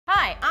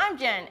I'm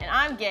Jen, and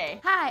I'm gay.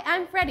 Hi,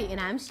 I'm Freddie, and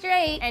I'm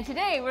straight. And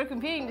today we're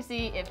competing to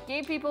see if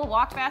gay people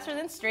walk faster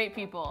than straight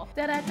people.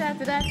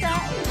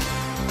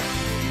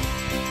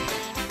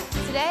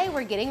 Today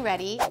we're getting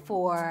ready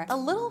for a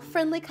little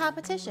friendly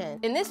competition.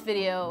 In this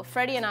video,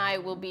 Freddie and I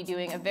will be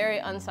doing a very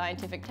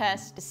unscientific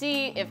test to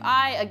see if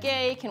I, a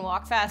gay, can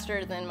walk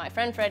faster than my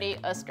friend Freddie,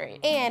 a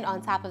straight. And on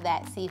top of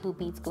that, see who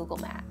beats Google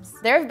Maps.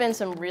 There have been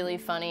some really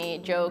funny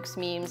jokes,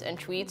 memes, and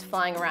tweets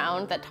flying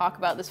around that talk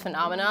about this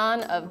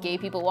phenomenon of gay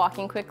people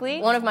walking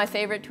quickly. One of my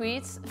favorite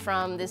tweets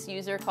from this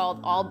user called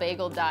All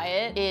Bagel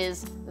Diet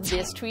is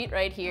this tweet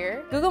right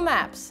here. Google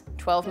Maps,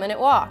 12-minute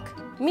walk.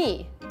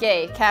 Me,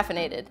 gay,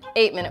 caffeinated,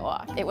 8-minute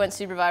walk. It went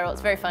super viral, it's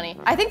very funny.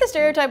 I think the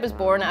stereotype was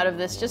born out of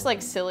this just like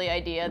silly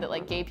idea that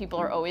like gay people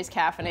are always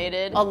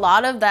caffeinated. A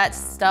lot of that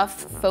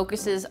stuff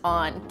focuses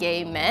on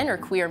gay men or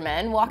queer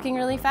men walking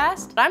really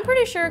fast, but I'm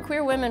pretty sure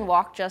queer women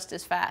walk just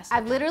as fast.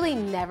 I've literally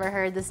never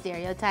heard the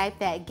stereotype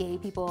that gay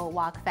people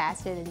walk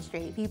faster than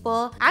straight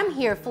people. I'm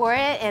here for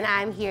it, and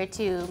I'm here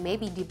to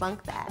maybe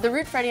debunk that. The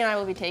route Freddie and I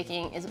will be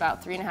taking is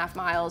about 3.5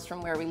 miles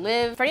from where we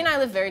live. Freddie and I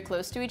live very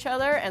close to each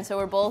other, and so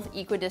we're both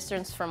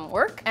equidistant from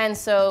work. And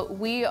so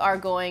we are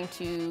going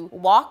to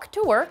walk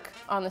to work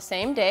on the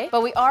same day,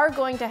 but we are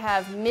going to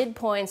have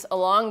midpoints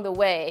along the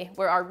way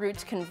where our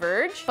routes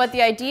converge. But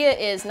the idea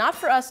is not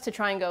for us to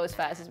try and go as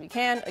fast as we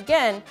can.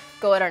 Again,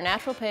 go at our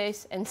natural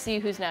pace and see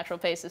whose natural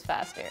pace is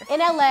faster. In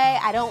LA,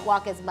 I don't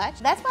walk as much.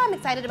 That's why I'm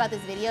excited about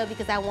this video,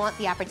 because I want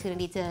the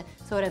opportunity to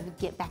sort of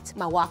get back to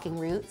my walking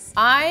roots.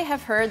 I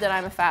have heard that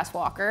I'm a fast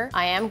walker.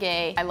 I am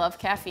gay. I love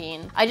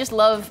caffeine. I just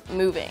love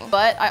moving.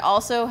 But I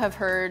also have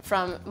heard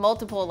from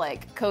multiple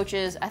like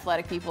coaches,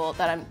 athletic people,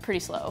 that I'm pretty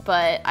slow.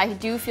 But I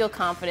do feel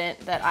confident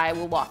that I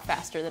will walk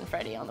faster than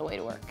Freddie on the way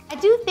to work. I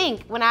do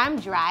think when I'm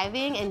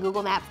driving and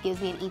Google Maps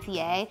gives me an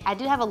ETA, I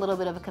do have a little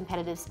bit of a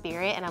competitive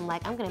spirit, and I'm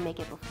like, I'm gonna make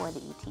it before the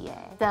ETA.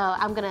 So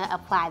I'm gonna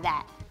apply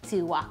that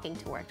to walking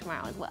to work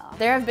tomorrow as well.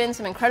 There have been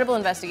some incredible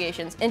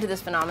investigations into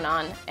this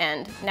phenomenon,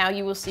 and now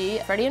you will see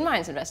Freddie and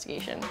mine's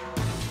investigation.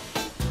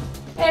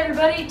 Hey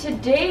everybody,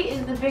 today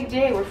is the big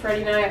day where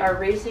Freddie and I are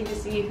racing to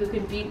see who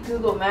can beat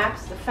Google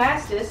Maps the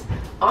fastest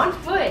on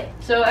foot.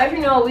 So as you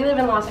know, we live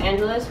in Los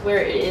Angeles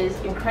where it is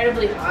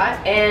incredibly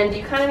hot, and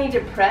you kind of need to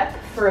prep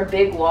for a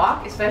big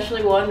walk,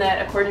 especially one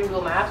that according to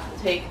Google Maps will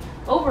take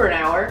over an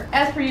hour.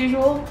 As per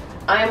usual,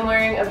 I am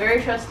wearing a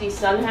very trusty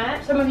sun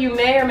hat. Some of you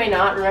may or may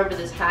not remember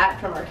this hat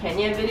from our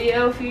Kenya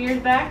video a few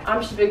years back. I'm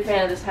just a big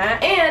fan of this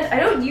hat. And I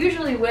don't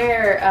usually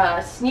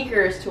wear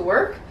sneakers to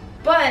work,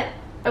 but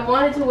I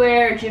wanted to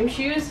wear gym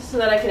shoes so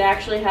that I could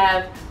actually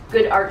have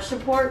good arch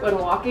support when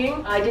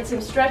walking. I did some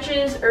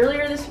stretches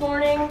earlier this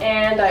morning,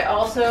 and I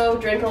also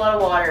drank a lot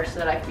of water so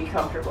that I could be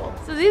comfortable.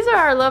 So these are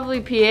our lovely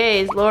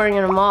PAs, Loring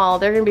and Amal.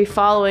 They're gonna be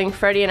following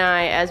Freddie and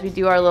I as we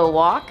do our little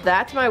walk.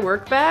 That's my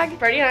work bag.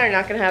 Freddie and I are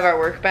not gonna have our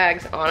work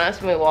bags on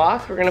us when we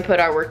walk. We're gonna put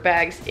our work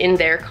bags in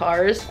their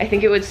cars. I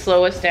think it would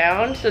slow us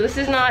down. So this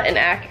is not an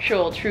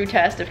actual true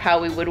test of how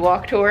we would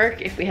walk to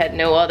work if we had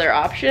no other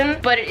option,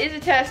 but it is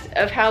a test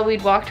of how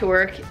we'd walk to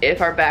work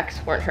if our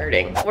backs weren't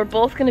hurting. We're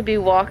both gonna be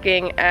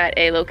walking at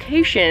a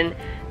location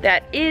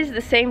that is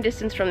the same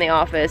distance from the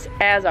office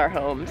as our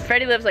homes.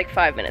 Freddie lives like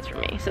 5 minutes from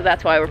me, so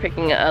that's why we're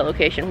picking a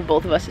location for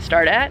both of us to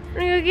start at.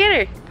 We're gonna go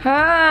get her.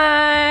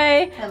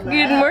 Hi. Hello.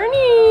 Good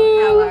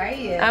morning. How are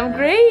you? I'm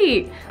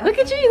great. Okay. Look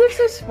at you look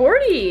so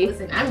sporty.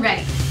 Listen, I'm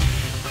ready.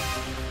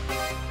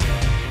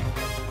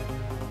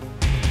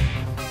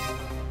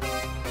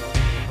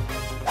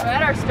 We're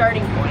at our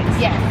starting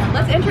points. Yeah.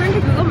 Let's enter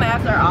into Google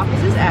Maps our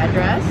office's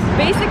address.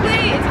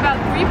 Basically, it's about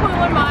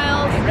 3.1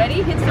 miles.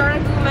 Ready? Hit start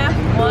on Google Maps.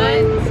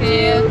 1,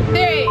 2,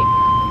 3.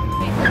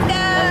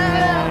 No.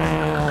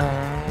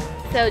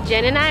 So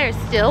Jen and I are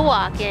still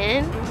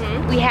walking.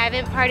 We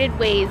haven't parted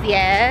ways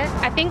yet.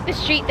 I think the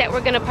street that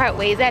we're gonna part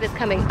ways at is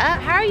coming up.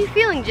 How are you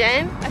feeling,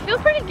 Jen? I feel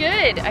pretty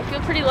good. I feel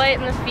pretty light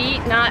in the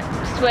feet, not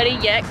sweaty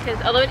yet, because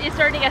although it is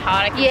starting to get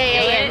hot, I can feel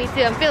it. Me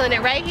too. I'm feeling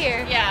it right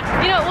here. Yeah.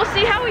 You know, we'll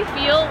see how we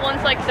feel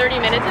once like 30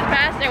 minutes has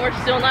passed and we're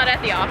still not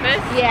at the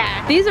office.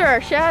 Yeah. These are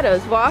our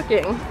shadows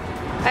walking.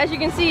 As you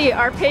can see,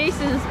 our pace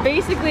is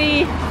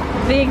basically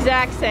the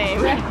exact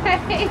same.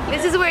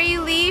 This is where you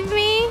leave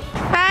me?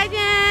 Bye,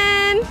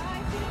 Jen.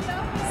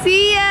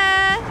 See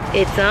ya.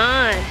 It's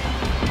on.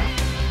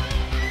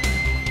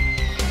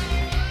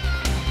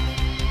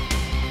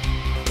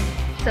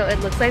 So it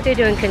looks like they're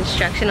doing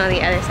construction on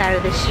the other side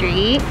of the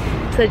street.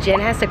 So Jen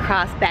has to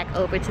cross back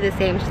over to the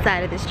same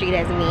side of the street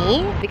as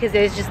me because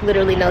there's just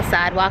literally no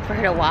sidewalk for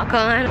her to walk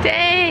on.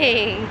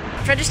 Dang.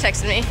 Fred just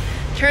texted me.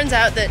 Turns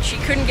out that she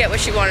couldn't get what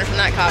she wanted from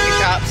that coffee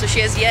shop, so she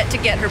has yet to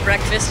get her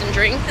breakfast and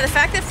drink. And the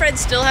fact that Fred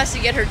still has to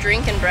get her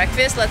drink and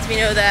breakfast lets me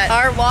know that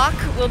our walk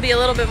will be a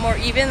little bit more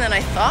even than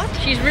I thought.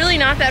 She's really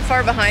not that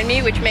far behind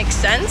me, which makes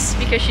sense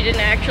because she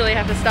didn't actually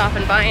have to stop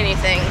and buy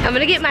anything. I'm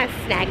gonna get my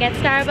snack at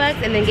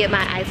Starbucks and then get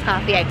my iced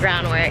coffee at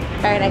Groundwork.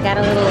 All right, I got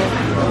a little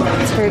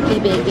turkey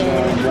bacon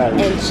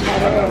and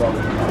cheddar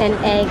and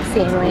egg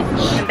sandwich.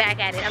 I'm back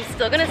at it. I'm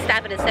still gonna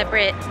stop at a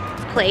separate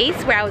place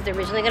where I was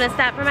originally gonna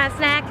stop for my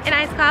snack and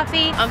iced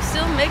coffee. I'm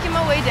still making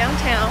my way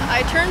downtown.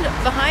 I turned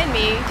behind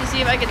me to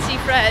see if I could see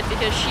Fred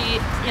because she,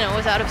 you know,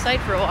 was out of sight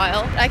for a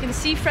while. I can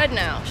see Fred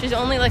now. She's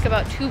only like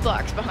about 2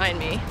 blocks behind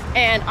me,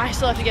 and I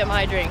still have to get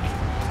my drink.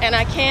 And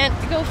I can't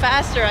go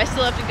faster. I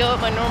still have to go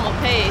at my normal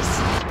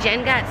pace.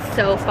 Jen got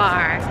so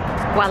far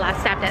while I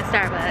stopped at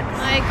Starbucks.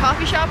 My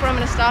coffee shop where I'm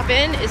gonna stop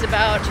in is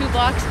about 2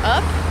 blocks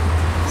up.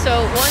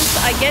 So once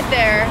I get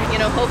there, you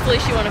know, hopefully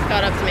she won't have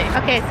caught up to me.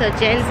 Okay, so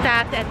Jen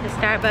stopped at the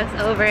Starbucks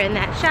over in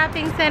that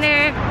shopping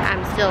center.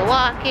 I'm still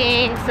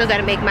walking. Still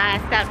gotta make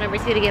my stop number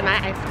 2 to get my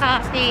iced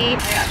coffee.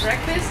 I got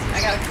breakfast,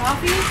 I got a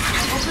coffee,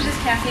 and hopefully this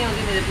caffeine will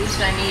give me the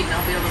boost I need and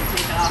I'll be able to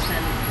take it off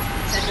and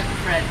catch up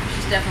with Fred.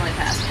 She's definitely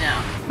past me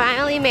now.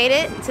 Finally made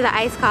it to the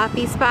iced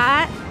coffee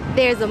spot.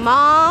 There's a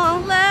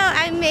mall. Hello,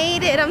 I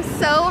made it. I'm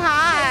so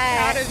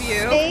hot. I'm proud of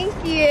you.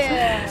 Thank you.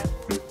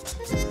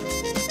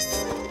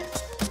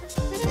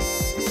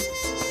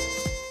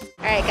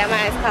 All right, got my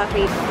iced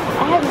coffee.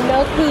 I have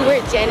no clue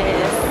where Jen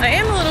is. I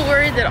am a little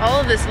worried that all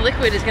of this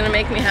liquid is gonna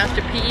make me have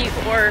to pee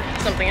or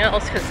something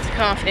else because it's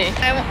coffee.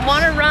 I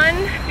wanna run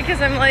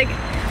because I'm like,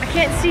 I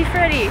can't see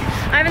Freddie.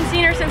 I haven't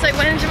seen her since I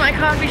went into my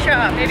coffee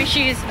shop. Maybe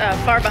she's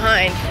far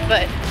behind,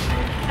 but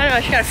I don't know, I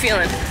just got a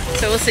feeling.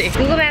 So we'll see.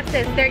 Google Maps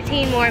says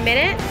 13 more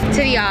minutes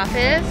to the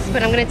office,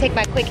 but I'm gonna take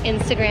my quick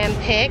Instagram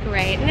pic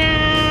right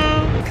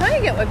now. I kind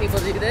of get why people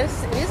do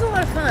this. It is a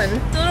lot of fun.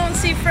 Still don't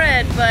see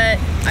Fred, but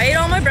I ate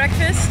all my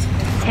breakfast.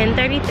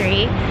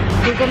 10:33.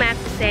 Google Maps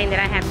is saying that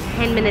I have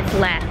 10 minutes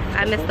left.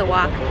 I missed the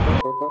walk.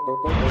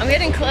 I'm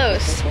getting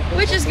close,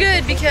 which is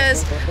good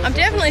because I'm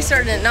definitely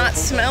starting to not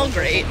smell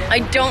great. I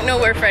don't know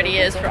where Freddie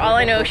is. For all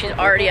I know, she's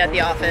already at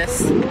the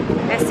office.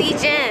 I see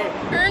Jen.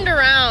 Turned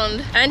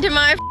around, and to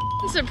my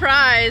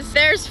surprise,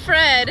 there's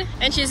Fred,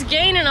 and she's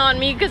gaining on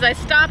me because I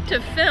stopped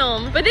to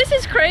film. But this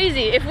is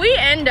crazy. If we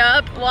end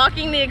up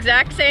walking the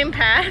exact same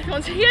path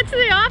once we get to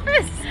the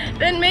office,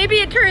 then maybe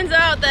it turns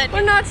out that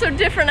we're not so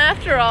different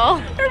after all.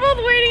 We're both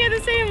waiting at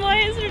the same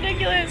light. It's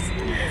ridiculous.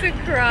 To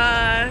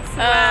cross.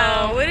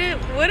 Wow,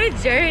 what a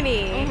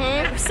journey.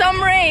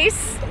 Some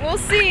race. We'll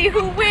see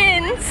who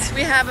wins.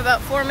 We have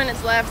about 4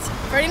 minutes left.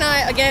 Freddie and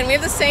I, again, we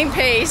have the same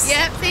pace.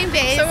 Yep, same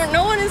pace. So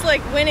no one is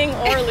like winning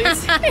or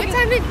losing. What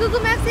time did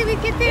Google Maps say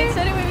we'd get there? It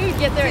said we would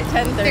get there at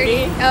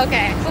 10:30.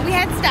 Okay, but we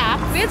had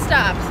stopped. We had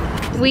stopped.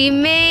 We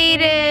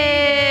made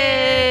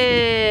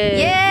it!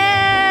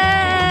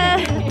 Yeah!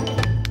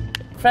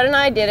 Fred and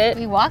I did it.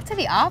 We walked to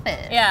the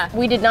office. Yeah.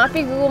 We did not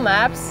beat Google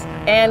Maps,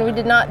 and we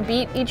did not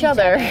beat each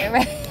other.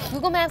 Right?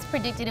 Google Maps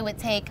predicted it would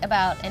take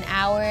about an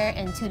hour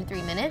and 2 to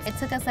 3 minutes. It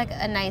took us like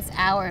a nice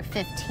hour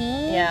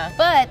 15. Yeah.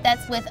 But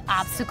that's with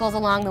obstacles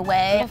along the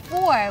way.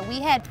 Before,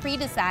 we had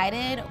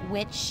pre-decided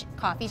which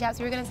coffee shops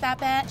we were gonna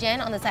stop at.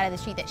 Jen, on the side of the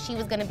street that she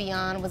was gonna be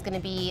on, was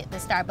gonna be the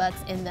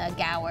Starbucks in the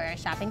Gower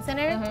shopping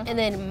center. And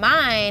then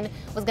mine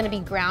was gonna be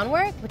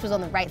Groundwork, which was on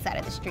the right side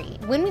of the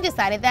street. When we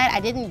decided that, I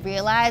didn't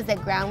realize that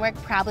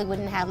Groundwork probably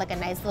wouldn't have like a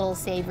nice little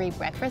savory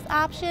breakfast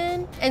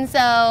option. And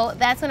so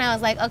that's when I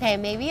was like, okay,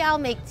 maybe I'll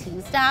make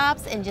 2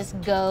 stops and just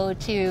go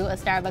to a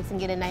Starbucks and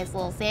get a nice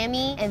little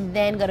Sammy and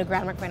then go to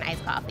Groundwork for an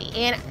iced coffee.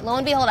 And lo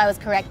and behold, I was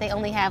correct. They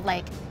only have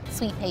like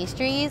sweet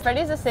pastries.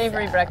 Freddie's a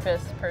savory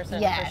breakfast person,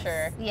 for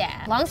sure.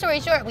 Yeah. Long story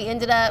short, we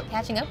ended up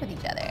catching up with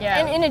each other. Yeah.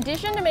 And in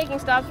addition to making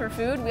stops for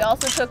food, we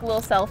also took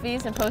little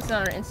selfies and posted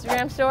on our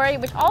Instagram story,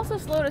 which also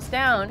slowed us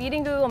down.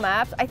 Beating Google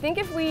Maps, I think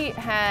if we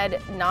had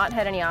not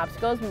had any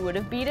obstacles, we would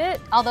have beat it.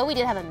 Although we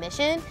did have a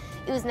mission,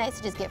 it was nice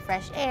to just get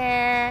fresh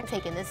air,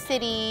 take in the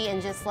city,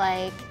 and just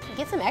like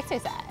get some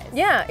exercise.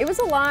 Yeah, it was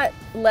a lot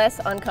less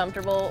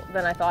uncomfortable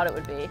than I thought it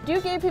would be. Do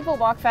gay people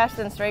walk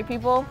faster than straight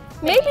people?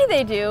 Maybe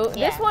they do.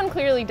 Yeah. This one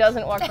clearly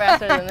doesn't walk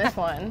faster than this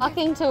one.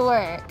 Walking to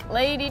work.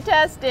 Lady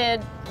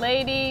tested.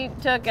 Lady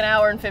took an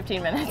hour and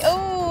 15 minutes.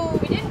 Oh,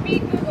 we didn't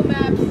beat